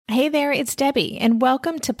Hey there, it's Debbie, and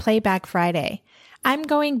welcome to Playback Friday. I'm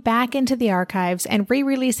going back into the archives and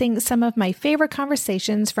re-releasing some of my favorite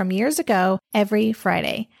conversations from years ago every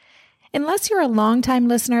Friday. Unless you're a longtime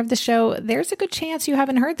listener of the show, there's a good chance you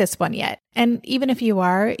haven't heard this one yet. And even if you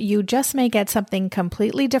are, you just may get something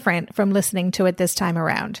completely different from listening to it this time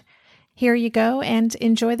around. Here you go, and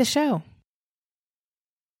enjoy the show.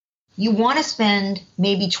 You want to spend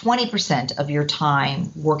maybe 20% of your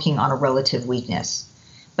time working on a relative weakness.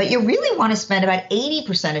 But you really want to spend about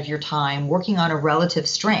 80% of your time working on a relative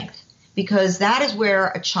strength, because that is where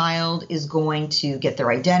a child is going to get their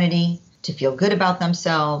identity, to feel good about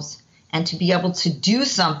themselves, and to be able to do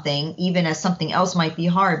something, even as something else might be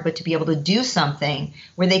hard, but to be able to do something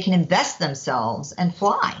where they can invest themselves and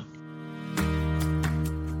fly.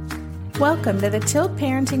 Welcome to the Tilt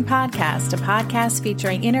Parenting Podcast, a podcast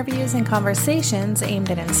featuring interviews and conversations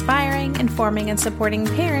aimed at inspiring, informing, and supporting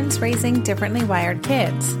parents raising differently wired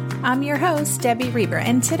kids. I'm your host, Debbie Reber,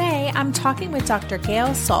 and today I'm talking with Dr. Gail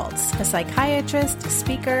Saltz, a psychiatrist,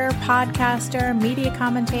 speaker, podcaster, media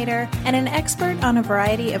commentator, and an expert on a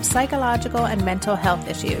variety of psychological and mental health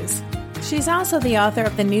issues. She's also the author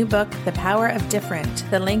of the new book, The Power of Different,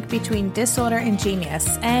 The Link Between Disorder and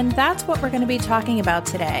Genius, and that's what we're going to be talking about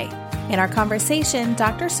today. In our conversation,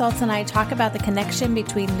 Dr. Saltz and I talk about the connection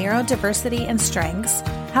between neurodiversity and strengths,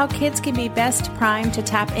 how kids can be best primed to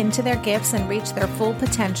tap into their gifts and reach their full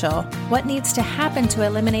potential, what needs to happen to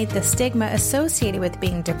eliminate the stigma associated with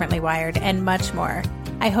being differently wired, and much more.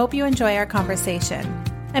 I hope you enjoy our conversation.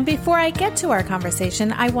 And before I get to our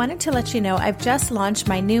conversation, I wanted to let you know I've just launched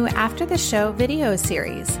my new After the Show video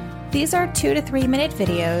series. These are 2 to 3 minute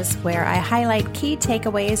videos where I highlight key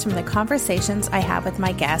takeaways from the conversations I have with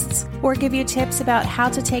my guests, or give you tips about how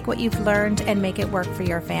to take what you've learned and make it work for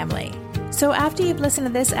your family. So after you've listened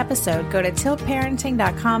to this episode, go to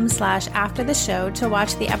tiltparenting.com/aftertheshow to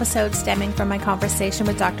watch the episode stemming from my conversation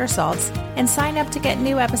with Dr. Saltz, and sign up to get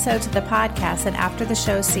new episodes of the podcast and After the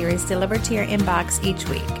Show series delivered to your inbox each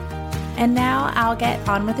week. And now I'll get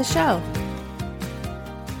on with the show.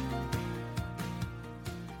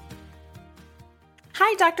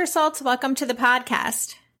 Hi, Dr. Saltz. Welcome to the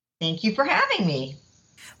podcast. Thank you for having me.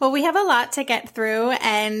 Well, we have a lot to get through,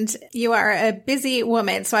 and you are a busy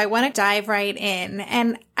woman, so I want to dive right in.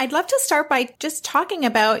 And I'd love to start by just talking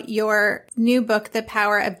about your new book, The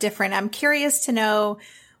Power of Different. I'm curious to know,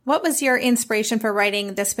 what was your inspiration for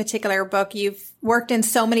writing this particular book? You've worked in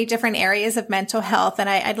so many different areas of mental health, and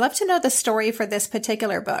I'd love to know the story for this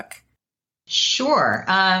particular book. Sure.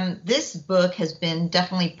 This book has been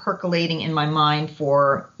definitely percolating in my mind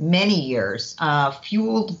for many years,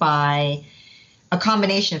 fueled by a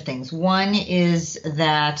combination of things. One is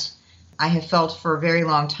that I have felt for a very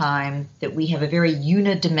long time that we have a very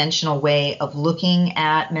unidimensional way of looking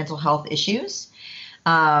at mental health issues,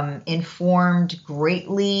 informed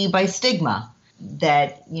greatly by stigma,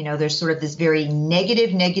 that, there's sort of this very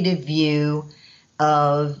negative view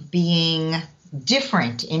of being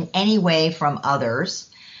different in any way from others.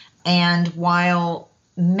 And while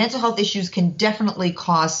mental health issues can definitely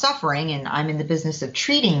cause suffering, and I'm in the business of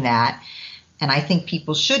treating that, and I think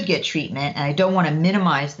people should get treatment, and I don't want to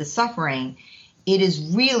minimize the suffering, it is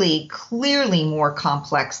really clearly more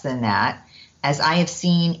complex than that, as I have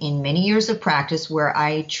seen in many years of practice where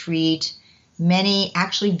I treat many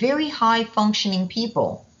actually very high functioning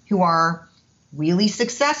people who are really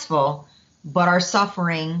successful but are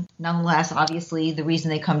suffering nonetheless. Obviously, the reason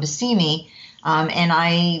they come to see me. And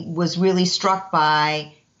I was really struck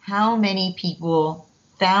by how many people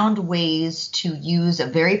found ways to use a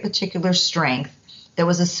very particular strength that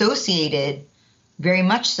was associated very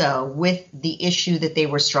much so with the issue that they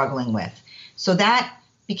were struggling with. So that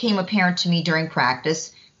became apparent to me during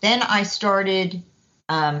practice. Then I started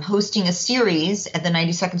hosting a series at the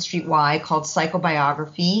 92nd Street Y called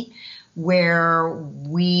Psychobiography, where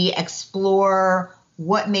we explore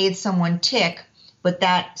what made someone tick, but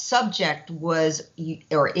that subject was,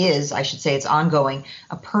 or is, I should say, it's ongoing,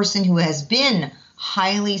 a person who has been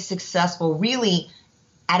highly successful, really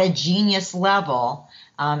at a genius level,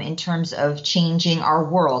 in terms of changing our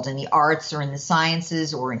world in the arts or in the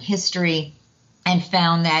sciences or in history, and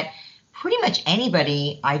found that pretty much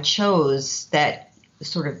anybody I chose that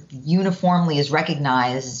sort of uniformly is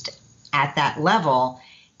recognized at that level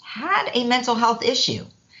had a mental health issue.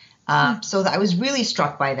 So I was really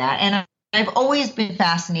struck by that. And I've always been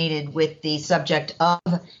fascinated with the subject of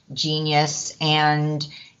genius and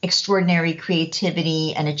extraordinary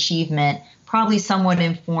creativity and achievement, probably somewhat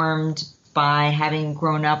informed by having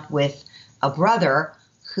grown up with a brother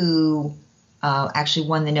who actually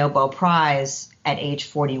won the Nobel Prize at age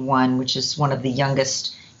 41, which is one of the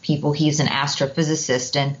youngest people. He's an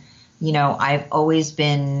astrophysicist, and I've always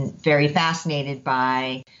been very fascinated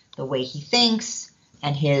by the way he thinks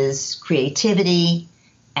and his creativity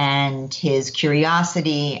and his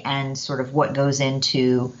curiosity and sort of what goes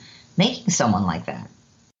into making someone like that.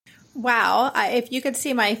 Wow. If you could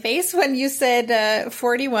see my face when you said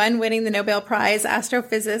 41 winning the Nobel Prize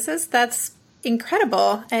astrophysicist, that's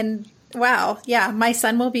incredible. And wow. Yeah. My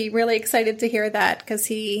son will be really excited to hear that because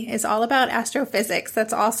he is all about astrophysics.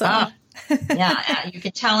 That's awesome. Yeah. You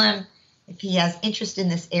can tell him if he has interest in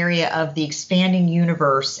this area of the expanding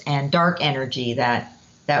universe and dark energy, that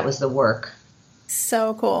was the work.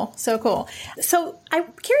 So cool. So cool. So I'm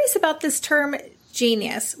curious about this term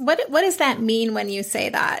genius. What does that mean when you say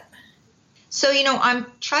that? So, I'm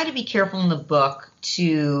trying to be careful in the book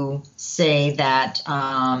to say that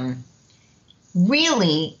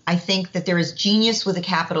really, I think that there is genius with a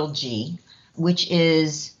capital G, which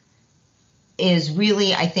is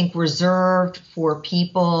really, I think, reserved for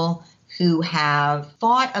people who have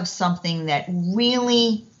thought of something that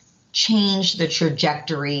really changed the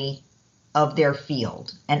trajectory of their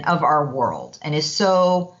field and of our world, and is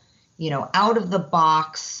so, out of the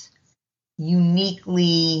box,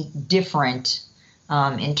 uniquely different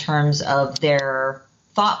in terms of their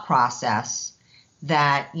thought process,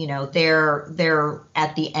 that they're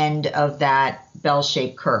at the end of that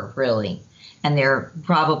bell-shaped curve, really, and they're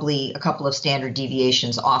probably a couple of standard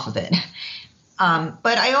deviations off of it.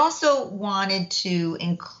 But I also wanted to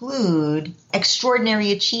include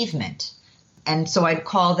extraordinary achievement, and so I'd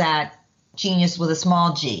call that genius with a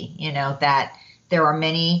small g. That there are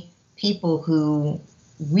many people who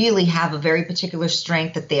really have a very particular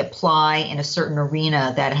strength that they apply in a certain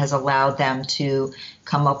arena that has allowed them to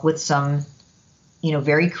come up with some,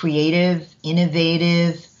 very creative,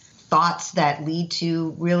 innovative thoughts that lead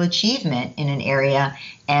to real achievement in an area.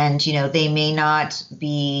 And, they may not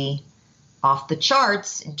be off the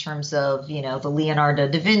charts in terms of, the Leonardo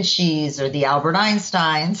da Vinci's or the Albert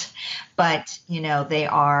Einsteins, but,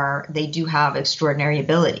 they do have extraordinary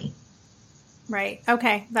ability. Right.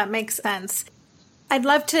 Okay. That makes sense. I'd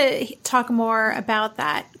love to talk more about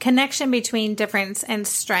that connection between difference and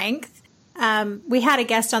strength. We had a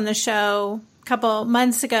guest on the show a couple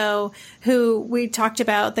months ago who we talked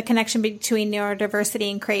about the connection between neurodiversity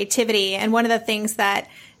and creativity. And one of the things that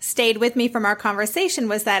stayed with me from our conversation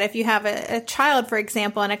was that if you have a child, for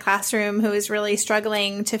example, in a classroom who is really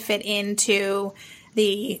struggling to fit into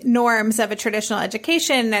the norms of a traditional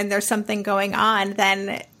education and there's something going on,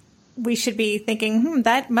 then we should be thinking,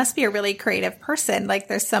 that must be a really creative person. Like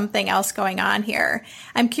there's something else going on here.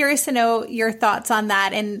 I'm curious to know your thoughts on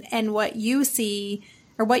that and what you see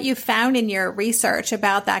or what you found in your research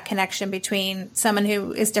about that connection between someone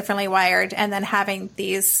who is differently wired and then having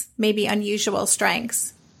these maybe unusual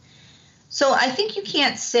strengths. So I think you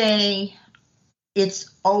can't say it's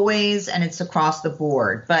always and it's across the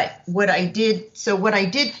board. But what I did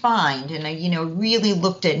find, and I, really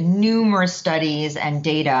looked at numerous studies and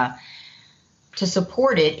data to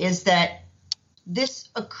support it, is that this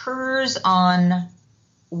occurs on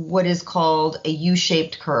what is called a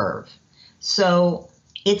U-shaped curve. So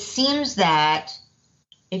it seems that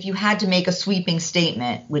if you had to make a sweeping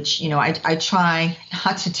statement, which, I try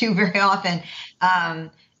not to do very often,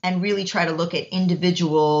 and really try to look at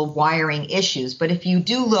individual wiring issues. But if you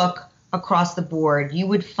do look across the board, you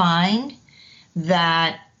would find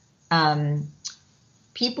that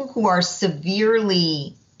people who are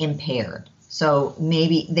severely impaired, so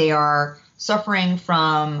maybe they are suffering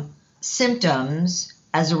from symptoms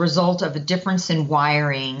as a result of a difference in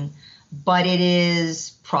wiring, but it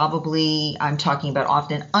is probably, I'm talking about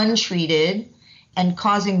often untreated and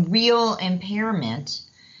causing real impairment,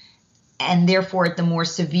 and therefore at the more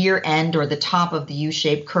severe end or the top of the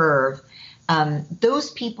U-shaped curve,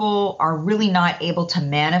 those people are really not able to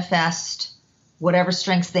manifest whatever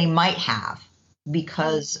strengths they might have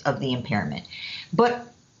because of the impairment. But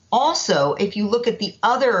also, if you look at the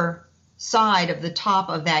other side of the top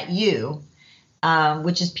of that U,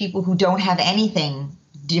 which is people who don't have anything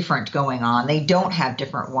different going on, they don't have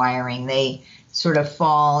different wiring, they sort of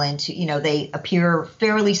fall into, they appear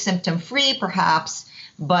fairly symptom-free perhaps,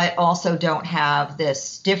 but also don't have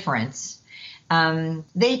this difference.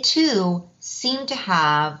 They too seem to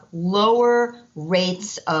have lower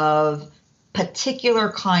rates of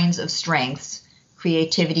particular kinds of strengths.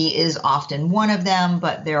 Creativity is often one of them,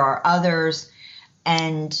 but there are others.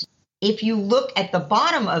 And if you look at the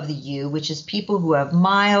bottom of the U, which is people who have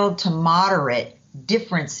mild to moderate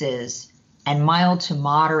differences and mild to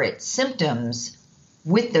moderate symptoms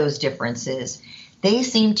with those differences, they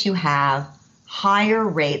seem to have higher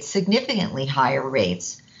rates, significantly higher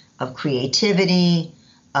rates of creativity,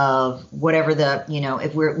 of whatever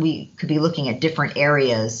if we could be looking at different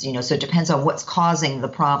areas, so it depends on what's causing the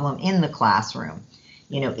problem in the classroom.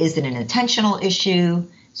 Is it an attentional issue?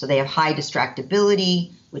 So they have high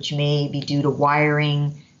distractibility, which may be due to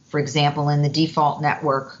wiring, for example, in the default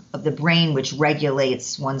network of the brain, which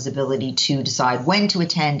regulates one's ability to decide when to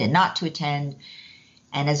attend and not to attend.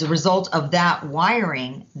 And as a result of that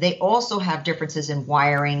wiring, they also have differences in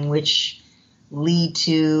wiring, which lead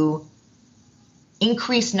to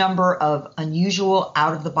increased number of unusual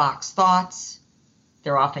out-of-the-box thoughts.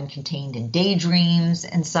 They're often contained in daydreams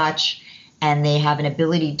and such, and they have an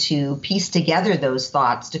ability to piece together those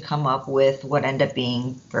thoughts to come up with what end up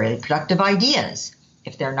being very productive ideas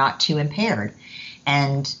if they're not too impaired.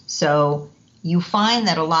 And so you find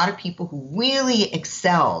that a lot of people who really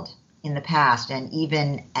excelled in the past, and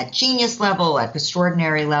even at genius level, at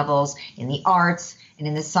extraordinary levels, in the arts and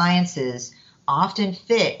in the sciences, often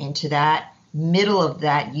fit into that middle of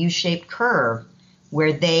that U-shaped curve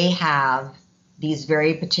where they have these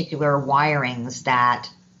very particular wirings that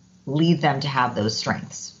lead them to have those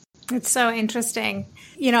strengths. It's so interesting.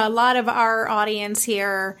 A lot of our audience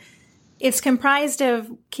here, it's comprised of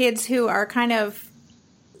kids who are kind of,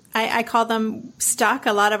 I call them stuck.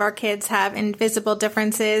 A lot of our kids have invisible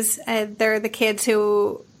differences. They're the kids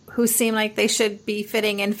who seem like they should be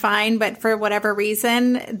fitting in fine, but for whatever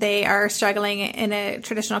reason, they are struggling in a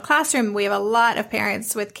traditional classroom. We have a lot of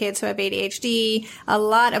parents with kids who have ADHD, a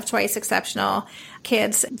lot of twice exceptional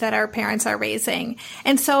kids that our parents are raising.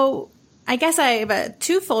 And so I guess I have a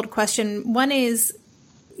twofold question. One is,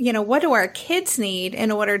 what do our kids need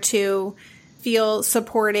in order to feel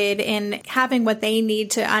supported in having what they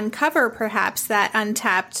need to uncover perhaps that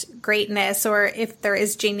untapped greatness, or if there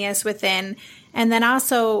is genius within? And then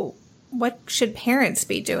also, what should parents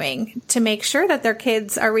be doing to make sure that their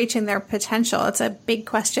kids are reaching their potential? It's a big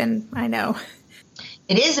question, I know.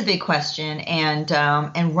 It is a big question,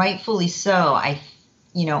 and rightfully so.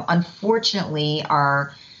 Unfortunately,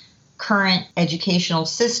 our current educational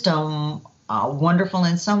system, wonderful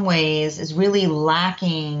in some ways, is really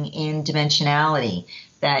lacking in dimensionality.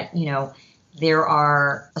 That, there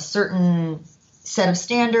are a certain set of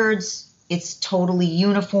standards. It's totally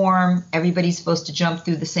uniform. Everybody's supposed to jump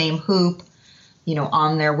through the same hoop,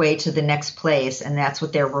 on their way to the next place, and that's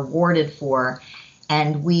what they're rewarded for.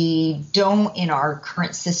 And we don't, in our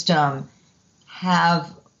current system, have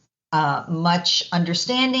much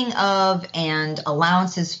understanding of and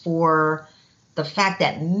allowances for the fact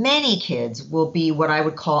that many kids will be what I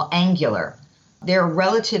would call angular. Their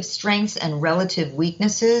relative strengths and relative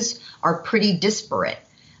weaknesses are pretty disparate.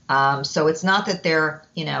 So it's not that they're,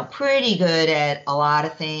 pretty good at a lot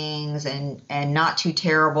of things and not too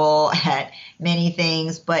terrible at many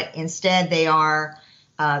things, but instead they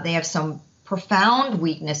have some profound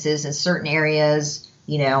weaknesses in certain areas.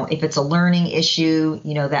 If it's a learning issue,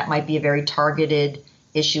 that might be a very targeted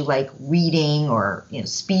issue like reading or,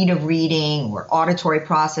 speed of reading or auditory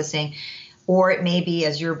processing. Or it may be,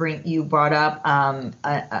 as you brought up,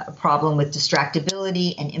 a problem with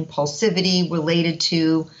distractibility and impulsivity related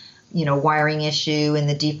to, wiring issue in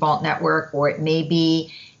the default network. Or it may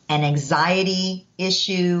be an anxiety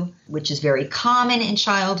issue, which is very common in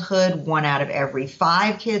childhood. 1 out of every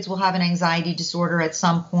 5 kids will have an anxiety disorder at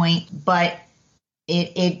some point. But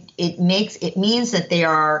it means that they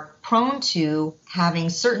are prone to having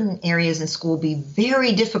certain areas in school be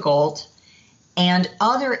very difficult, and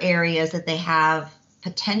other areas that they have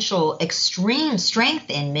potential extreme strength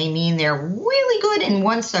in may mean they're really good in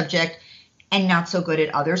one subject and not so good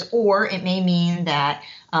at others. Or it may mean that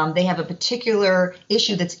they have a particular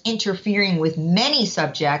issue that's interfering with many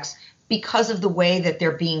subjects because of the way that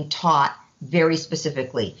they're being taught very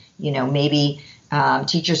specifically. Maybe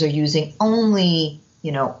teachers are using only,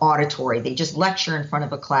 auditory. They just lecture in front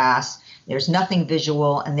of a class. There's nothing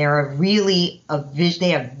visual, and they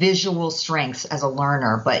have visual strengths as a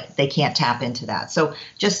learner, but they can't tap into that. So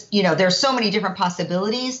just, there's so many different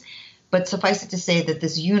possibilities, but suffice it to say that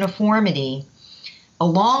this uniformity,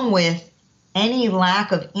 along with any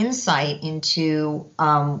lack of insight into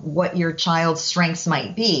what your child's strengths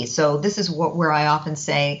might be. So this is where I often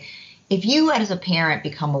say, if you as a parent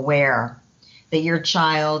become aware that your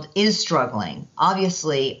child is struggling,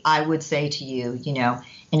 obviously I would say to you,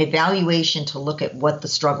 an evaluation to look at what the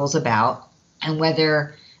struggle's about and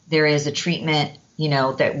whether there is a treatment,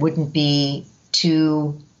 that wouldn't be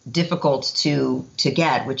too difficult to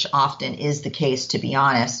get, which often is the case, to be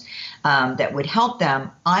honest, that would help them.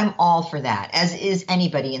 I'm all for that, as is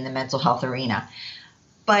anybody in the mental health arena.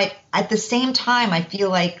 But at the same time, I feel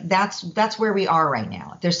like that's where we are right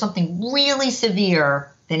now. If there's something really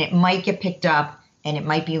severe, then it might get picked up and it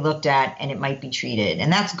might be looked at and it might be treated.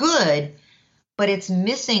 And that's good, but it's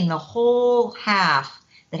missing the whole half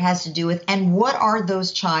that has to do with, and what are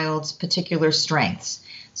those child's particular strengths?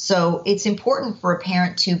 So it's important for a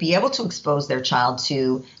parent to be able to expose their child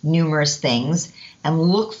to numerous things and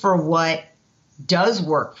look for what does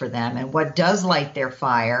work for them and what does light their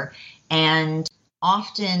fire. And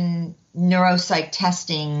often neuropsych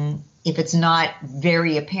testing, if it's not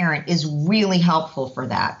very apparent, is really helpful for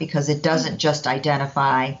that, because it doesn't just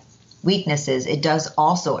identify weaknesses, it does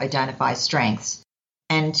also identify strengths.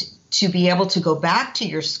 And to be able to go back to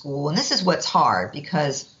your school, and this is what's hard,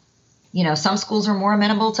 because some schools are more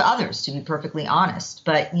amenable to others, to be perfectly honest.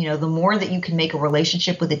 But, the more that you can make a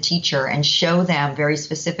relationship with a teacher and show them very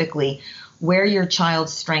specifically where your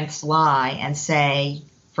child's strengths lie, and say,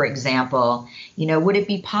 for example, would it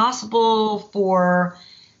be possible for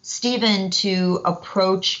Stephen to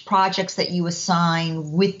approach projects that you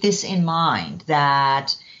assign with this in mind,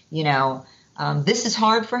 that, this is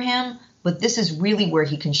hard for him, but this is really where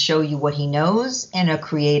he can show you what he knows in a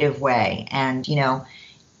creative way. And,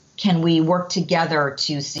 can we work together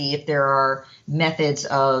to see if there are methods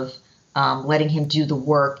of letting him do the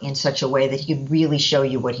work in such a way that he can really show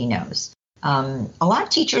you what he knows? A lot of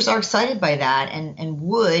teachers are excited by that and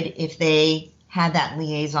would if they had that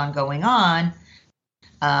liaison going on.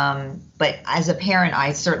 But as a parent,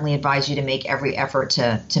 I certainly advise you to make every effort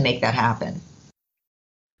to make that happen.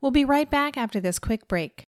 We'll be right back after this quick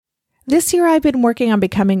break. This year, I've been working on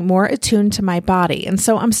becoming more attuned to my body, and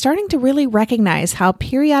so I'm starting to really recognize how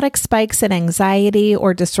periodic spikes in anxiety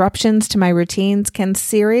or disruptions to my routines can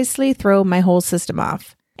seriously throw my whole system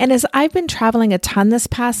off. And as I've been traveling a ton this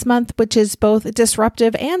past month, which is both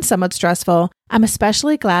disruptive and somewhat stressful, I'm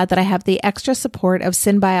especially glad that I have the extra support of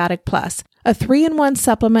Synbiotic Plus, a 3-in-1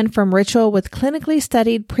 supplement from Ritual with clinically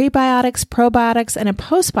studied prebiotics, probiotics, and a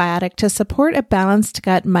postbiotic to support a balanced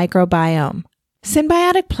gut microbiome.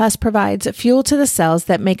 Synbiotic Plus provides fuel to the cells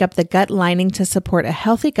that make up the gut lining to support a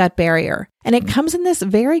healthy gut barrier. And it comes in this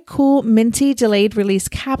very cool minty delayed release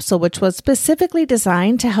capsule, which was specifically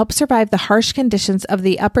designed to help survive the harsh conditions of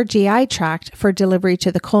the upper GI tract for delivery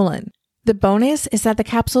to the colon. The bonus is that the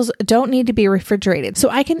capsules don't need to be refrigerated, so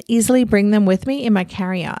I can easily bring them with me in my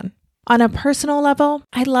carry-on. On a personal level,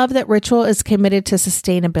 I love that Ritual is committed to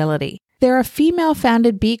sustainability. They're a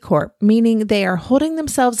female-founded B Corp, meaning they are holding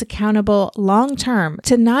themselves accountable long-term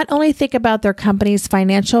to not only think about their company's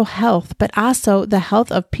financial health, but also the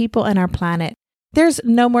health of people and our planet. There's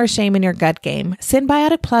no more shame in your gut game.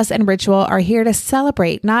 Synbiotic Plus and Ritual are here to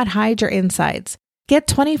celebrate, not hide your insides. Get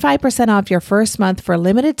 25% off your first month for a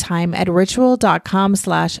limited time at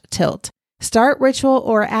ritual.com/tilt. Start Ritual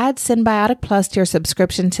or add Synbiotic Plus to your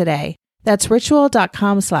subscription today. That's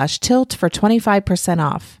ritual.com/tilt for 25%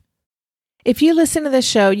 off. If you listen to this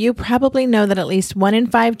show, you probably know that at least 1 in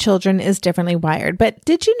 5 children is differently wired. But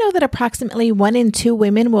did you know that approximately 1 in 2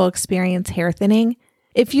 women will experience hair thinning?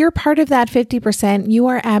 If you're part of that 50%, you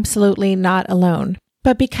are absolutely not alone.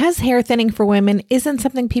 But because hair thinning for women isn't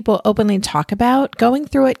something people openly talk about, going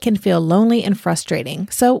through it can feel lonely and frustrating.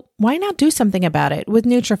 So why not do something about it with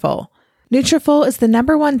Nutrafol? Nutrafol is the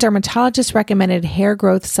 #1 dermatologist-recommended hair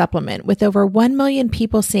growth supplement, with over 1 million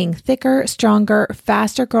people seeing thicker, stronger,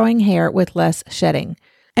 faster-growing hair with less shedding.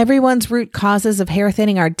 Everyone's root causes of hair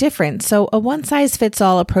thinning are different, so a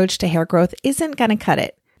one-size-fits-all approach to hair growth isn't going to cut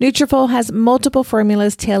it. Nutrafol has multiple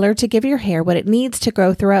formulas tailored to give your hair what it needs to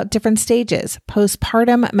grow throughout different stages,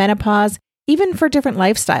 postpartum, menopause, even for different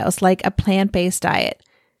lifestyles like a plant-based diet.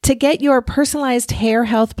 To get your personalized hair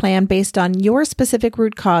health plan based on your specific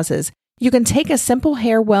root causes, you can take a simple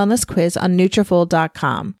hair wellness quiz on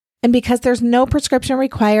Nutrafol.com. And because there's no prescription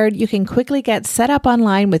required, you can quickly get set up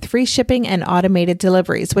online with free shipping and automated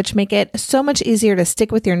deliveries, which make it so much easier to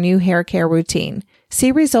stick with your new hair care routine.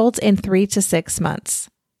 See results in 3 to 6 months.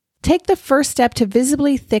 Take the first step to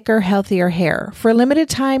visibly thicker, healthier hair. For a limited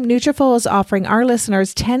time, Nutrafol is offering our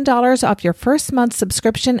listeners $10 off your first month's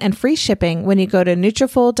subscription and free shipping when you go to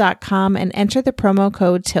Nutrafol.com and enter the promo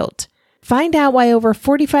code TILT. Find out why over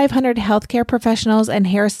 4,500 healthcare professionals and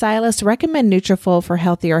hairstylists recommend Nutrafol for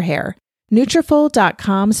healthier hair.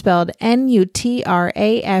 Nutrafol.com, spelled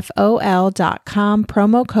Nutrafol.com,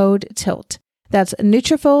 promo code TILT. That's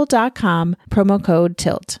Nutrafol.com, promo code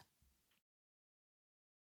TILT.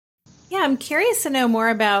 Yeah, I'm curious to know more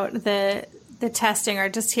about the testing, or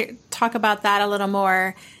just talk about that a little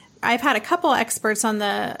more. I've had a couple experts on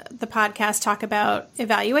the podcast talk about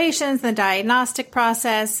evaluations, the diagnostic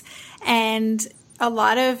process, and a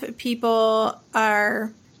lot of people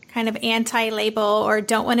are kind of anti-label or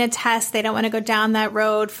don't want to test. They don't want to go down that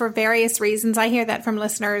road for various reasons. I hear that from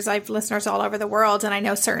listeners. I have listeners all over the world, and I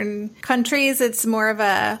know certain countries it's more of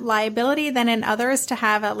a liability than in others to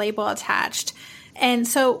have a label attached. And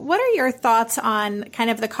so what are your thoughts on kind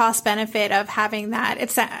of the cost benefit of having that?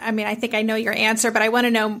 I think I know your answer, but I want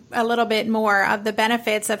to know a little bit more of the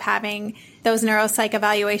benefits of having those neuropsych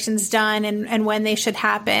evaluations done and when they should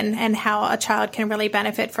happen and how a child can really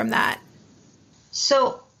benefit from that.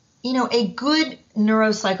 So, a good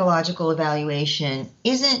neuropsychological evaluation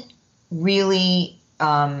isn't really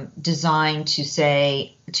designed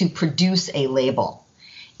to produce a label.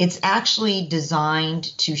 It's actually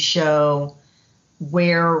designed to show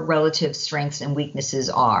where relative strengths and weaknesses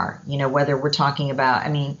are, whether we're talking about,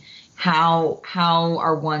 how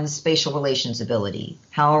are one's spatial relations ability?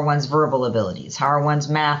 How are one's verbal abilities? How are one's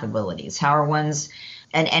math abilities? How are one's,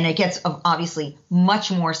 and it gets obviously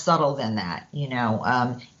much more subtle than that,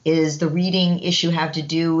 is the reading issue have to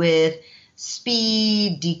do with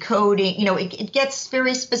speed, decoding, it gets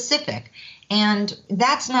very specific. And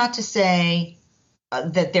that's not to say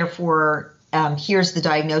that therefore here's the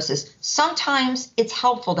diagnosis. Sometimes it's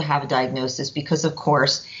helpful to have a diagnosis because, of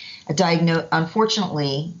course,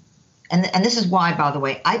 unfortunately, and this is why, by the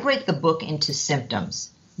way, I break the book into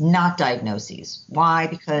symptoms, not diagnoses. Why?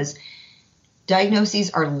 Because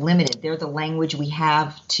diagnoses are limited. They're the language we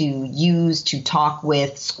have to use to talk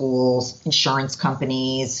with schools, insurance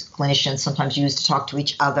companies, clinicians sometimes use to talk to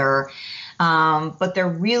each other. But they're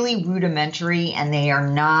really rudimentary, and they are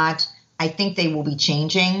not, I think they will be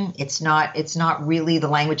changing. It's not really the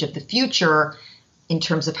language of the future in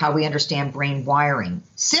terms of how we understand brain wiring.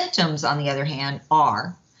 Symptoms, on the other hand,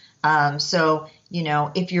 are. So,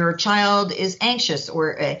 if your child is anxious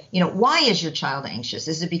or, why is your child anxious?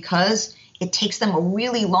 Is it because it takes them a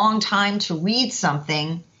really long time to read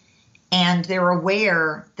something and they're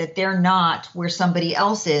aware that they're not where somebody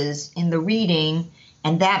else is in the reading,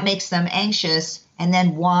 and that makes them anxious? And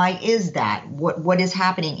then why is that? What is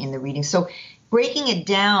happening in the reading? So breaking it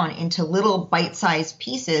down into little bite-sized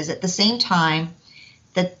pieces at the same time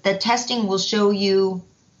that the testing will show you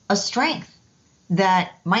a strength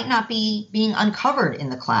that might not be being uncovered in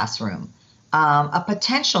the classroom, a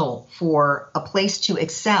potential for a place to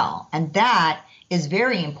excel. And that is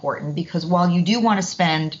very important because while you do want to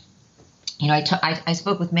spend, I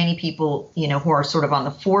spoke with many people, who are sort of on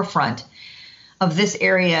the forefront of this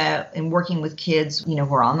area in working with kids, who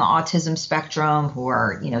are on the autism spectrum, who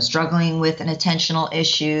are, struggling with an attentional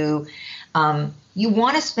issue. You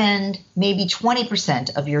want to spend maybe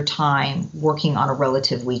 20% of your time working on a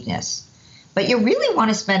relative weakness, but you really want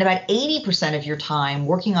to spend about 80% of your time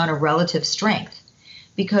working on a relative strength,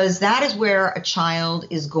 because that is where a child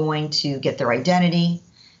is going to get their identity,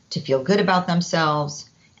 to feel good about themselves,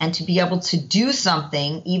 and to be able to do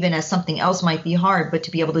something, even as something else might be hard, but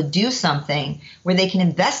to be able to do something where they can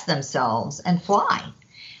invest themselves and fly.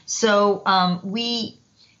 So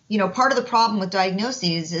part of the problem with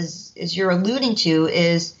diagnoses is, as you're alluding to,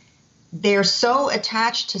 is they're so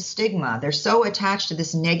attached to stigma. They're so attached to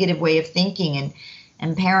this negative way of thinking,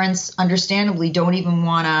 and parents understandably don't even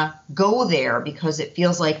want to go there because it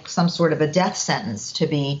feels like some sort of a death sentence to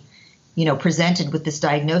be presented with this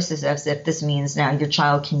diagnosis as if this means now your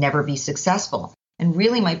child can never be successful. And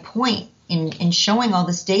really my point in showing all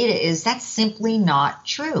this data is that's simply not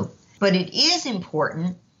true. But it is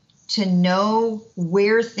important to know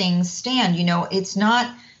where things stand.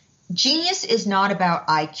 Genius is not about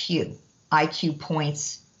IQ. IQ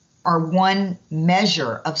points are one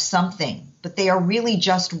measure of something, but they are really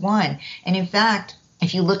just one. And in fact,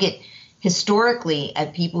 if you look at historically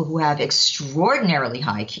at people who have extraordinarily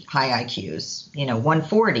high IQs,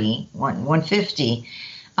 140, 150,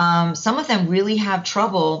 some of them really have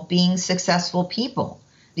trouble being successful people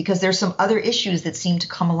because there's some other issues that seem to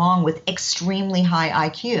come along with extremely high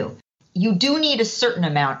IQ. You do need a certain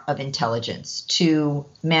amount of intelligence to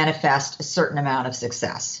manifest a certain amount of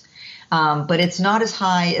success. But it's not as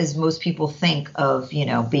high as most people think of,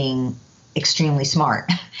 being extremely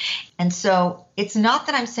smart. And so it's not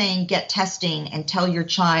that I'm saying get testing and tell your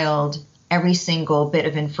child every single bit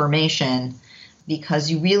of information,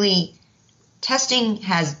 because testing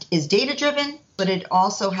is data driven, but it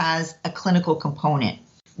also has a clinical component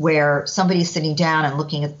where somebody's sitting down and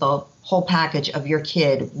looking at the whole package of your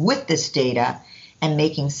kid with this data and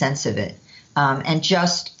making sense of it. And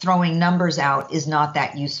just throwing numbers out is not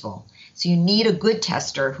that useful. So you need a good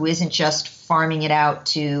tester who isn't just farming it out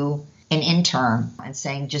to an intern and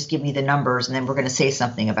saying, just give me the numbers and then we're going to say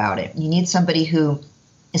something about it. You need somebody who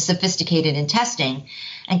is sophisticated in testing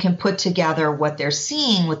and can put together what they're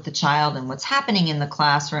seeing with the child and what's happening in the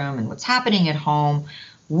classroom and what's happening at home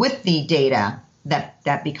with the data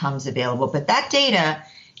that becomes available. But that data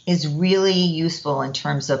is really useful in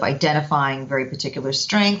terms of identifying very particular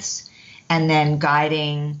strengths and then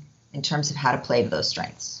guiding in terms of how to play to those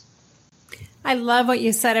strengths. I love what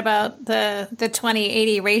you said about the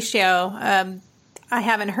 20-80 ratio. I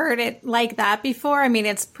haven't heard it like that before. I mean,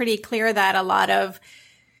 it's pretty clear that a lot of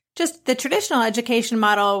just the traditional education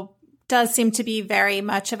model does seem to be very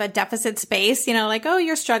much of a deficit space, like, oh,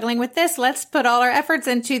 you're struggling with this. Let's put all our efforts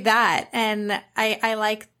into that. And I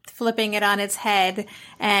like flipping it on its head.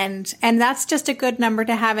 And that's just a good number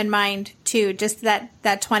to have in mind too, just that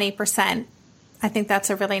 20%. I think that's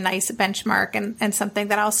a really nice benchmark and something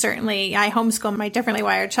that I homeschool my differently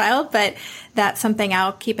wired child, but that's something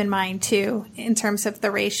I'll keep in mind too, in terms of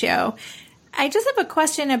the ratio. I just have a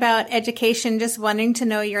question about education, just wanting to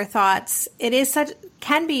know your thoughts.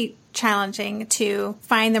 Can be challenging to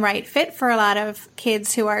find the right fit for a lot of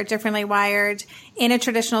kids who are differently wired in a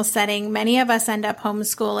traditional setting. Many of us end up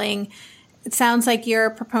homeschooling. It sounds like you're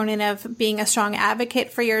a proponent of being a strong advocate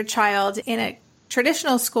for your child in a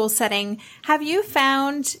traditional school setting. Have you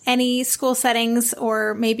found any school settings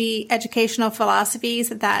or maybe educational philosophies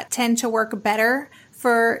that tend to work better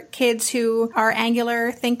for kids who are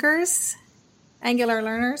angular thinkers, angular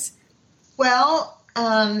learners? Well,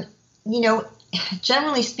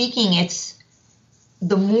 generally speaking, it's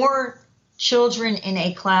the more children in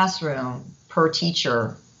a classroom per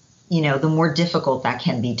teacher, the more difficult that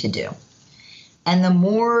can be to do. And the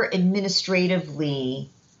more administratively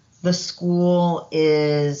the school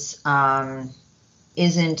isn't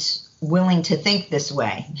willing to think this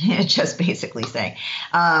way, just basically saying,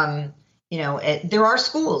 there are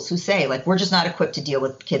schools who say, like, we're just not equipped to deal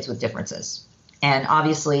with kids with differences. And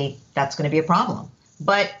obviously that's going to be a problem.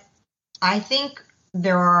 But I think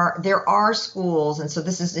there are schools, and so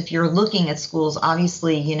this is, if you're looking at schools,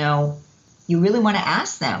 obviously, you really want to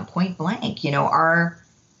ask them point blank,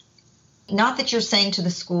 not that you're saying to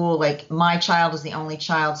the school, like, my child is the only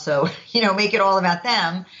child, so, make it all about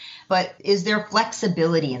them, but is there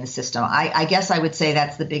flexibility in the system? I guess I would say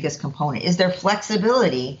that's the biggest component. Is there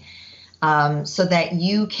flexibility so that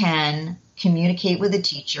you can communicate with a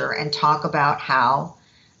teacher and talk about how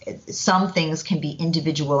some things can be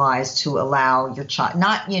individualized to allow your child,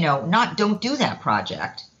 not don't do that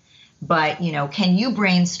project, but, can you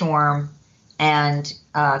brainstorm and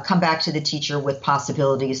come back to the teacher with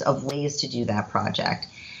possibilities of ways to do that project.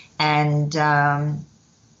 And, I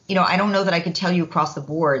don't know that I could tell you across the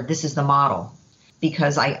board, this is the model,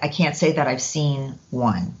 because I can't say that I've seen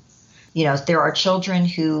one. There are children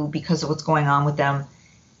who, because of what's going on with them,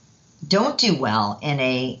 don't do well in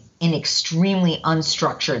an extremely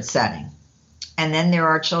unstructured setting. And then there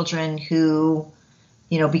are children who,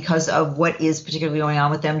 because of what is particularly going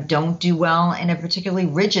on with them, don't do well in a particularly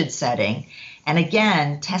rigid setting. And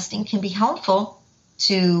again, testing can be helpful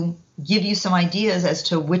to give you some ideas as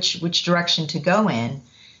to which direction to go in.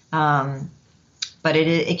 But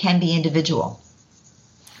it can be individual.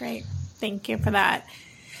 Great. Thank you for that.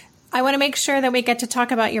 I want to make sure that we get to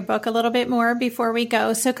talk about your book a little bit more before we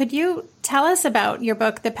go. So could you tell us about your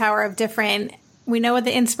book, The Power of Different? We know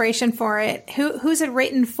the inspiration for it. Who's it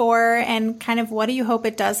written for, and kind of what do you hope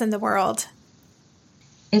it does in the world?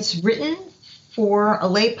 It's written for a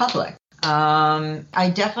lay public.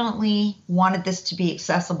 I definitely wanted this to be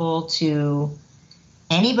accessible to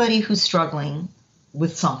anybody who's struggling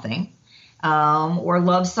with something, or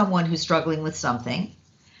loves someone who's struggling with something.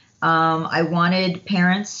 I wanted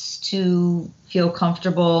parents to feel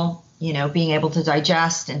comfortable, being able to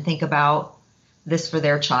digest and think about this for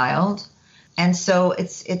their child. And so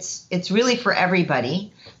it's really for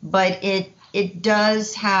everybody, but it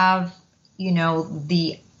does have,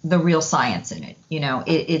 the real science in it.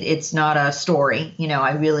 It's not a story.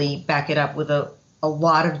 I really back it up with a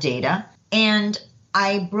lot of data. And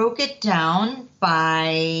I broke it down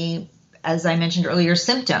by, as I mentioned earlier,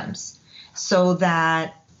 symptoms, so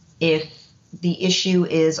that if the issue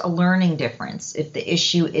is a learning difference, if the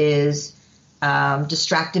issue is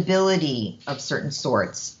distractibility of certain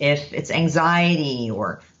sorts, if it's anxiety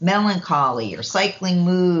or melancholy or cycling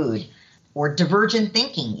mood or divergent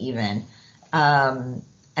thinking even,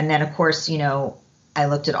 and then, of course, I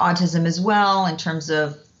looked at autism as well in terms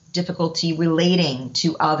of difficulty relating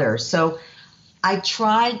to others. So I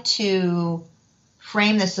tried to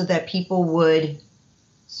frame this so that people would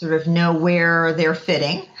sort of know where they're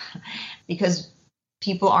fitting, because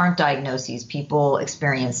people aren't diagnoses, people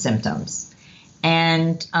experience symptoms.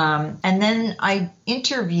 And then I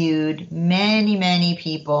interviewed many, many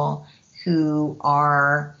people who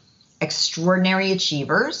are extraordinary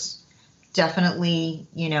achievers. Definitely,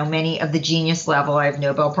 many of the genius level. I have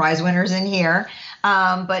Nobel Prize winners in here.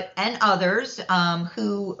 and others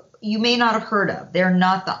who you may not have heard of. They're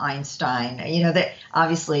not the Einstein, that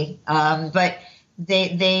obviously, but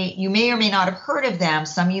you may or may not have heard of them.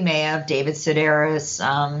 Some you may have, David Sedaris,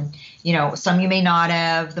 some you may not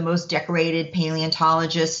have, the most decorated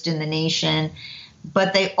paleontologist in the nation,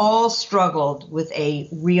 but they all struggled with a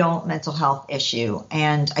real mental health issue.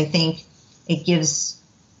 And I think it gives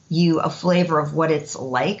you a flavor of what it's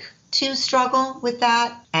like to struggle with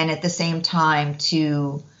that, and at the same time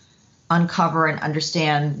to uncover and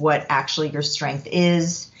understand what actually your strength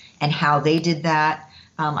is and how they did that.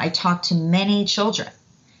 I talked to many children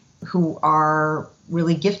who are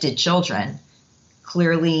really gifted children,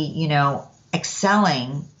 clearly,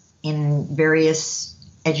 excelling in various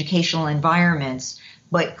educational environments,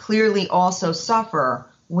 but clearly also suffer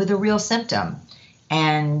with a real symptom.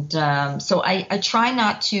 And so I try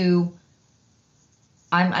not to,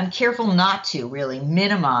 I'm careful not to really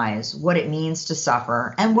minimize what it means to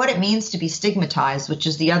suffer and what it means to be stigmatized, which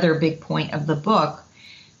is the other big point of the book,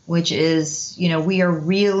 which is, we are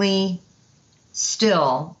really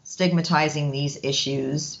still stigmatizing these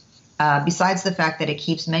issues. Besides the fact that it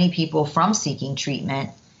keeps many people from seeking treatment,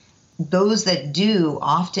 those that do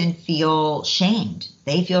often feel shamed.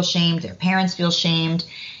 They feel shamed, their parents feel shamed,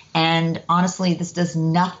 and honestly, this does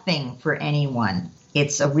nothing for anyone.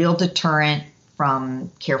 It's a real deterrent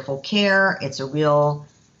from careful care. It's a real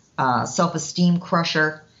self-esteem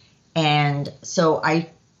crusher. And so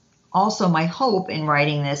my hope in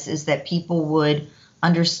writing this is that people would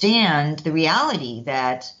understand the reality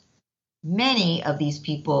that many of these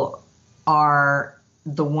people are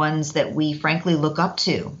the ones that we frankly look up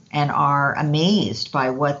to and are amazed by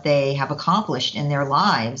what they have accomplished in their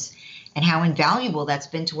lives and how invaluable that's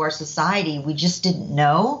been to our society. We just didn't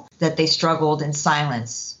know that they struggled in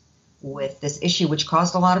silence with this issue, which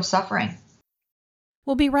caused a lot of suffering.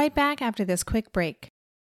 We'll be right back after this quick break.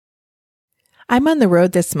 I'm on the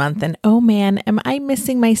road this month, and oh man, am I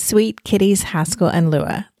missing my sweet kitties, Haskell and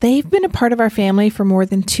Lua. They've been a part of our family for more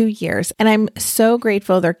than 2 years, and I'm so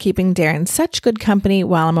grateful they're keeping Darren such good company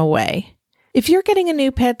while I'm away. If you're getting a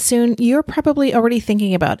new pet soon, you're probably already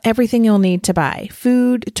thinking about everything you'll need to buy: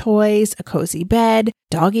 food, toys, a cozy bed,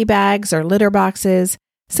 doggy bags, or litter boxes.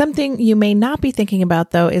 Something you may not be thinking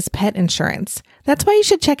about, though, is pet insurance. That's why you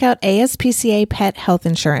should check out ASPCA Pet Health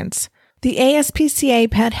Insurance. The ASPCA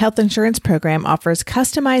Pet Health Insurance Program offers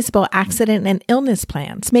customizable accident and illness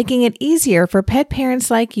plans, making it easier for pet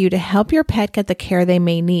parents like you to help your pet get the care they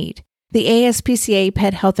may need. The ASPCA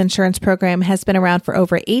Pet Health Insurance Program has been around for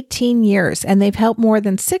over 18 years, and they've helped more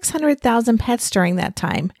than 600,000 pets during that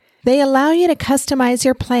time. They allow you to customize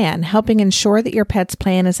your plan, helping ensure that your pet's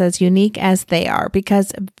plan is as unique as they are,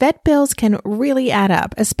 because vet bills can really add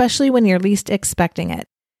up, especially when you're least expecting it.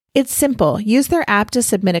 It's simple. Use their app to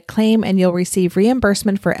submit a claim, and you'll receive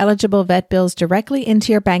reimbursement for eligible vet bills directly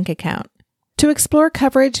into your bank account. To explore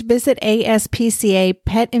coverage, visit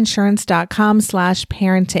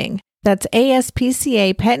aspcapetinsurance.com/parenting. That's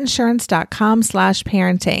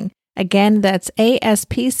aspcapetinsurance.com/parenting. Again, that's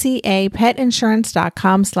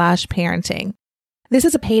aspcapetinsurance.com/parenting. This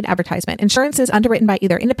is a paid advertisement. Insurance is underwritten by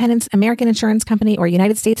either Independence American Insurance Company or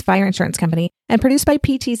United States Fire Insurance Company and produced by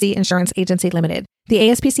PTC Insurance Agency Limited. The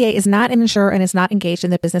ASPCA is not an insurer and is not engaged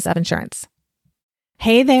in the business of insurance.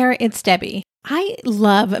 Hey there, it's Debbie. I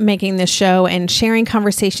love making this show and sharing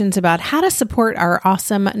conversations about how to support our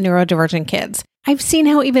awesome neurodivergent kids. I've seen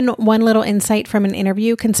how even one little insight from an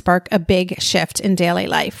interview can spark a big shift in daily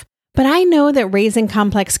life. But I know that raising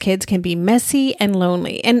complex kids can be messy and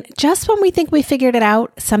lonely. And just when we think we figured it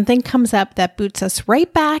out, something comes up that boots us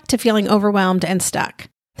right back to feeling overwhelmed and stuck.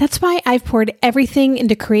 That's why I've poured everything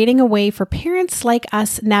into creating a way for parents like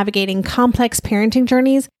us navigating complex parenting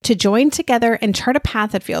journeys to join together and chart a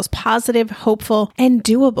path that feels positive, hopeful, and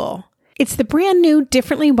doable. It's the brand new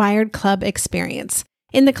Differently Wired Club experience.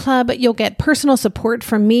 In the club, you'll get personal support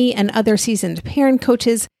from me and other seasoned parent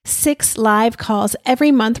coaches, 6 live calls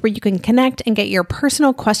every month where you can connect and get your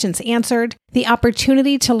personal questions answered, the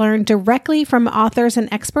opportunity to learn directly from authors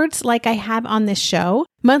and experts like I have on this show,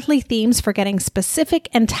 monthly themes for getting specific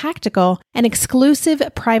and tactical, an exclusive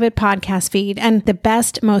private podcast feed, and the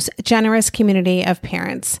best, most generous community of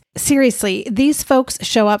parents. Seriously, these folks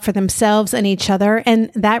show up for themselves and each other, and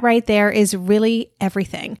that right there is really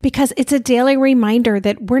everything, because it's a daily reminder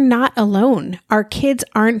that we're not alone. Our kids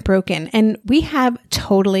aren't broken, and we have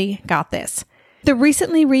totally got this. The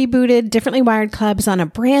recently rebooted Differently Wired Club is on a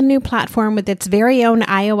brand new platform with its very own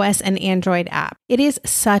iOS and Android app. It is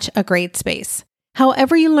such a great space.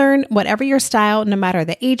 However you learn, whatever your style, no matter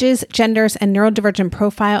the ages, genders, and neurodivergent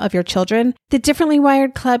profile of your children, the Differently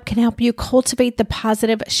Wired Club can help you cultivate the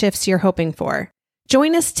positive shifts you're hoping for.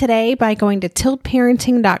 Join us today by going to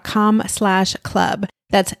tiltparenting.com/club.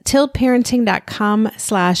 That's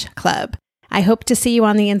tiltparenting.com/club. I hope to see you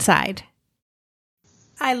on the inside.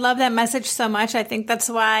 I love that message so much. I think that's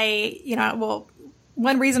why,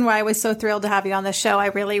 one reason why I was so thrilled to have you on the show. I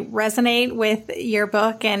really resonate with your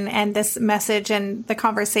book and this message and the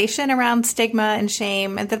conversation around stigma and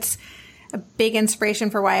shame. And that's a big inspiration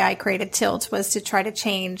for why I created Tilt, was to try to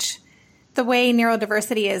change the way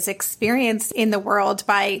neurodiversity is experienced in the world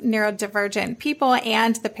by neurodivergent people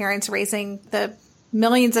and the parents raising the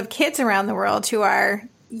millions of kids around the world who are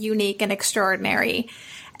unique and extraordinary.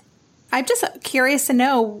 I'm just curious to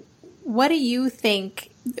know, what do you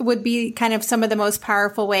think would be kind of some of the most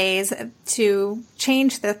powerful ways to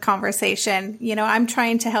change the conversation? I'm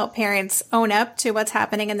trying to help parents own up to what's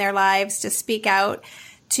happening in their lives, to speak out,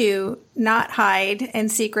 to not hide in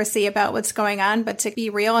secrecy about what's going on, but to be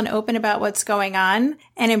real and open about what's going on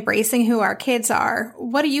and embracing who our kids are.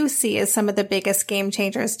 What do you see as some of the biggest game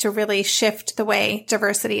changers to really shift the way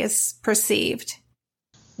diversity is perceived?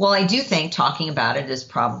 Well, I do think talking about it is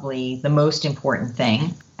probably the most important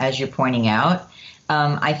thing, as you're pointing out.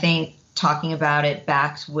 I think talking about it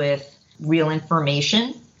backed with real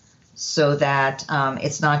information so that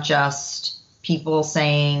it's not just people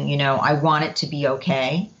saying, I want it to be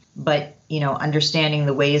okay, but, understanding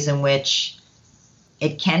the ways in which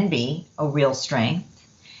it can be a real strength.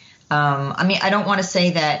 I don't want to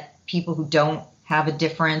say that people who don't have a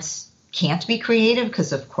difference can't be creative,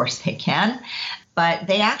 because of course they can, but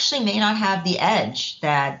they actually may not have the edge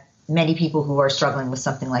that many people who are struggling with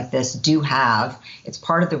something like this do have. It's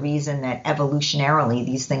part of the reason that evolutionarily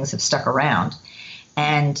these things have stuck around,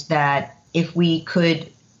 and that if we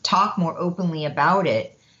could talk more openly about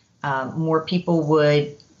it, more people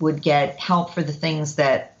would get help for the things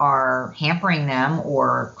that are hampering them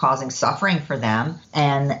or causing suffering for them.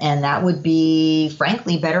 And that would be,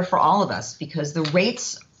 frankly, better for all of us, because the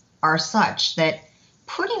rates are such that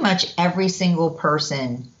pretty much every single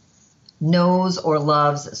person knows or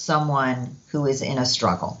loves someone who is in a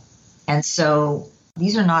struggle. And so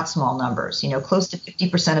these are not small numbers. Close to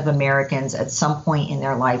 50% of Americans at some point in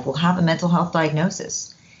their life will have a mental health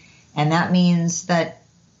diagnosis. And that means that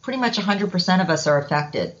pretty much 100% of us are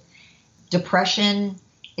affected. Depression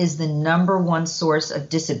is the number one source of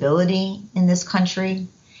disability in this country,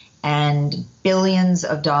 and billions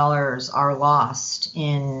of dollars are lost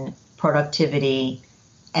in productivity.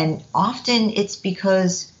 And often it's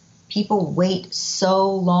because people wait so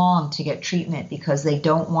long to get treatment because they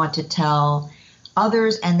don't want to tell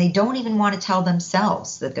others, and they don't even want to tell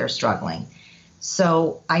themselves that they're struggling.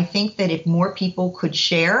 So I think that if more people could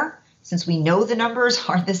share, since we know the numbers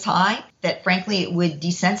are this high, that frankly it would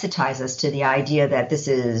desensitize us to the idea that this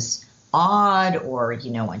is odd or,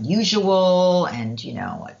 unusual and,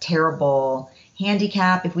 a terrible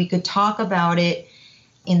handicap. If we could talk about it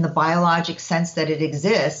in the biologic sense that it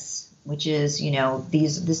exists, which is,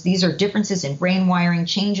 these are differences in brain wiring,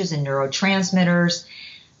 changes in neurotransmitters,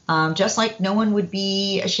 just like no one would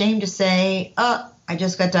be ashamed to say, I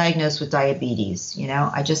just got diagnosed with diabetes.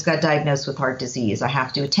 I just got diagnosed with heart disease. I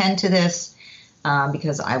have to attend to this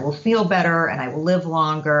because I will feel better and I will live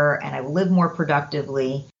longer and I will live more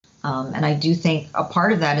productively. And I do think a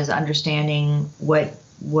part of that is understanding what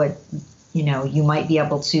you might be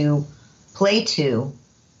able to play to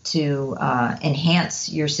enhance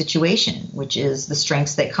your situation, which is the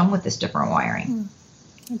strengths that come with this different wiring.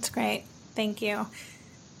 That's great. Thank you.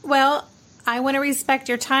 Well, I want to respect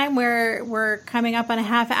your time. We're coming up on a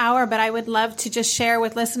half hour, but I would love to just share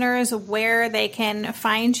with listeners where they can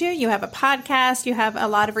find you. You have a podcast. You have a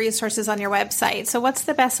lot of resources on your website. So what's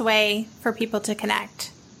the best way for people to connect?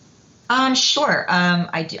 Sure.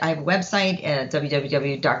 I have a website at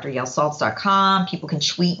www.drgailsaltz.com. People can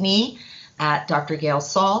tweet me at Dr. Gail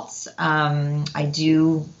Saltz. I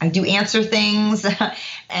do answer things,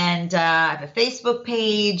 and I have a Facebook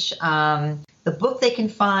page. The book they can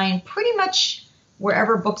find pretty much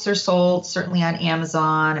wherever books are sold, certainly on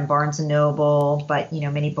Amazon and Barnes & Noble, but,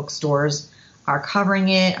 many bookstores are covering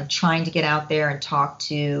it. I'm trying to get out there and talk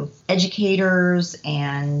to educators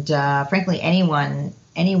and, frankly,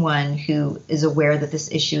 anyone who is aware that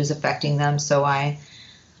this issue is affecting them. So I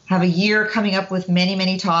have a year coming up with many,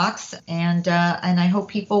 many talks, and I hope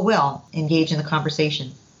people will engage in the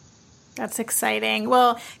conversation. That's exciting.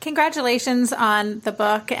 Well, congratulations on the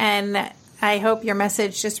book, and I hope your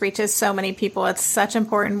message just reaches so many people. It's such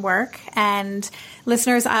important work. And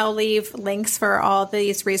listeners, I'll leave links for all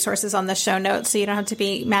these resources on the show notes so you don't have to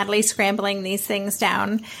be madly scrambling these things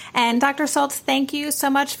down. And Dr. Saltz, thank you so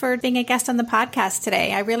much for being a guest on the podcast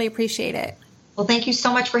today. I really appreciate it. Well, thank you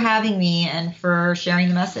so much for having me and for sharing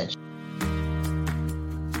the message.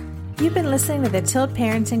 You've been listening to the Tilt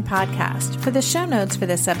Parenting Podcast. For the show notes for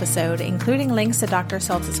this episode, including links to Dr.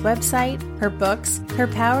 Saltz's website, her books, her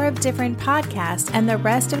Power of Different podcast, and the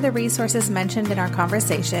rest of the resources mentioned in our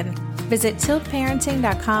conversation, visit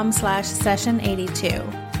tiltparenting.com/session82.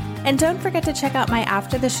 And don't forget to check out my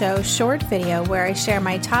After the Show short video where I share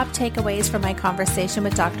my top takeaways from my conversation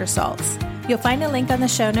with Dr. Saltz. You'll find a link on the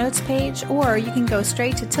show notes page, or you can go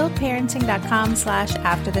straight to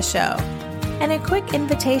tiltparenting.com/aftertheshow. And a quick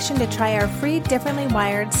invitation to try our free Differently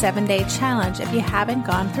Wired 7-Day Challenge if you haven't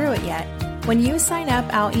gone through it yet. When you sign up,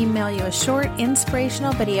 I'll email you a short,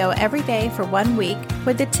 inspirational video every day for 1 week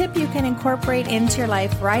with a tip you can incorporate into your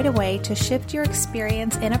life right away to shift your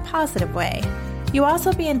experience in a positive way. You'll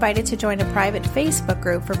also be invited to join a private Facebook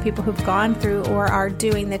group for people who've gone through or are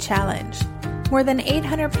doing the challenge. More than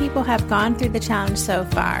 800 people have gone through the challenge so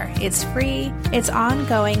far. It's free, it's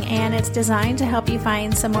ongoing, and it's designed to help you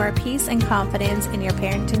find some more peace and confidence in your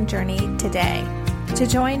parenting journey today. To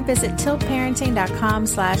join, visit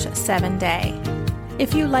tiltparenting.com/7day.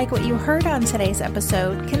 If you like what you heard on today's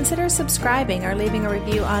episode, consider subscribing or leaving a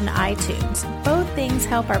review on iTunes. Both things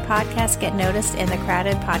help our podcast get noticed in the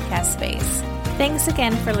crowded podcast space. Thanks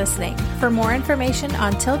again for listening. For more information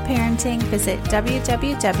on Tilt Parenting, visit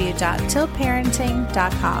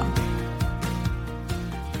www.tiltparenting.com.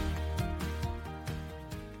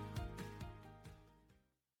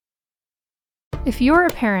 If you're a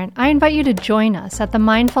parent, I invite you to join us at the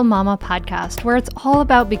Mindful Mama podcast, where it's all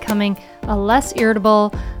about becoming a less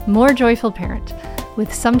irritable, more joyful parent.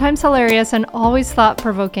 With sometimes hilarious and always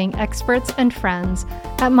thought-provoking experts and friends,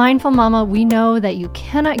 at Mindful Mama, we know that you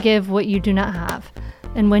cannot give what you do not have.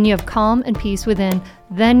 And when you have calm and peace within,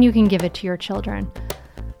 then you can give it to your children.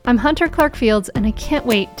 I'm Hunter Clark Fields, and I can't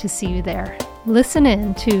wait to see you there. Listen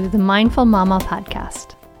in to the Mindful Mama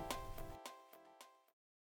podcast.